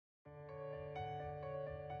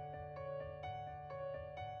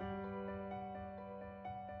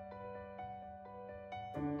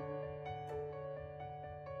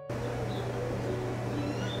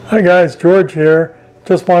Hi guys, George here.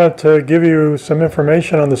 Just wanted to give you some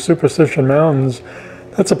information on the Superstition Mountains.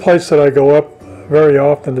 That's a place that I go up very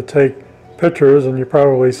often to take pictures, and you've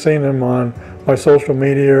probably seen them on my social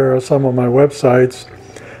media or some of my websites.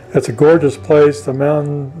 It's a gorgeous place. The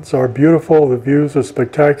mountains are beautiful, the views are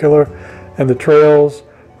spectacular, and the trails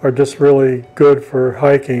are just really good for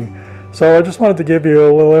hiking. So I just wanted to give you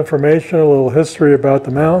a little information, a little history about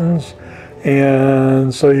the mountains,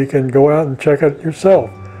 and so you can go out and check it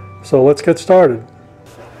yourself. So let's get started.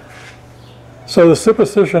 So the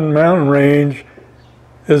Superstition Mountain Range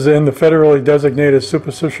is in the federally designated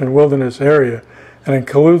Superstition Wilderness area and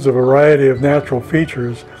includes a variety of natural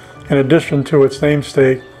features in addition to its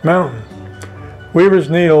namesake mountain. Weaver's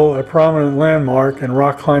Needle, a prominent landmark and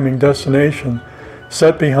rock climbing destination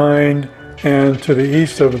set behind and to the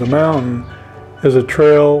east of the mountain, is a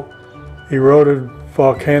trail eroded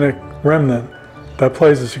volcanic remnant that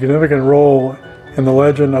plays a significant role in the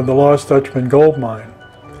legend of the Lost Dutchman gold mine.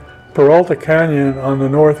 Peralta Canyon on the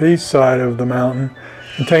northeast side of the mountain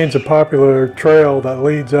contains a popular trail that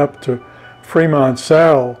leads up to Fremont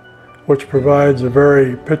Saddle, which provides a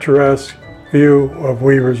very picturesque view of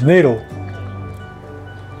Weaver's Needle.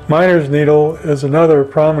 Miner's Needle is another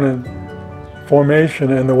prominent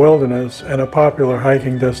formation in the wilderness and a popular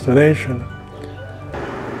hiking destination.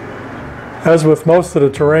 As with most of the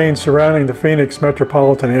terrain surrounding the Phoenix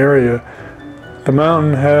metropolitan area, the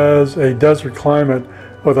mountain has a desert climate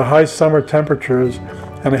with high summer temperatures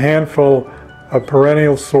and a handful of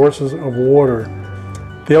perennial sources of water.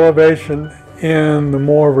 The elevation in the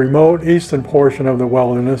more remote eastern portion of the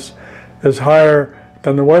wilderness is higher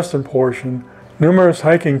than the western portion. Numerous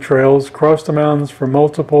hiking trails cross the mountains from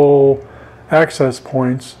multiple access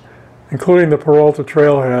points, including the Peralta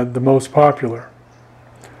Trailhead, the most popular.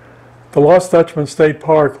 The Lost Dutchman State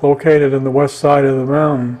Park, located in the west side of the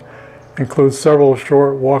mountain, includes several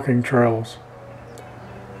short walking trails.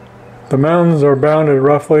 The mountains are bounded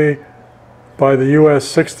roughly by the US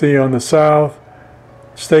 60 on the south,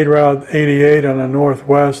 State Route 88 on the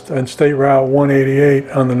northwest, and State Route 188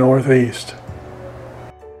 on the northeast.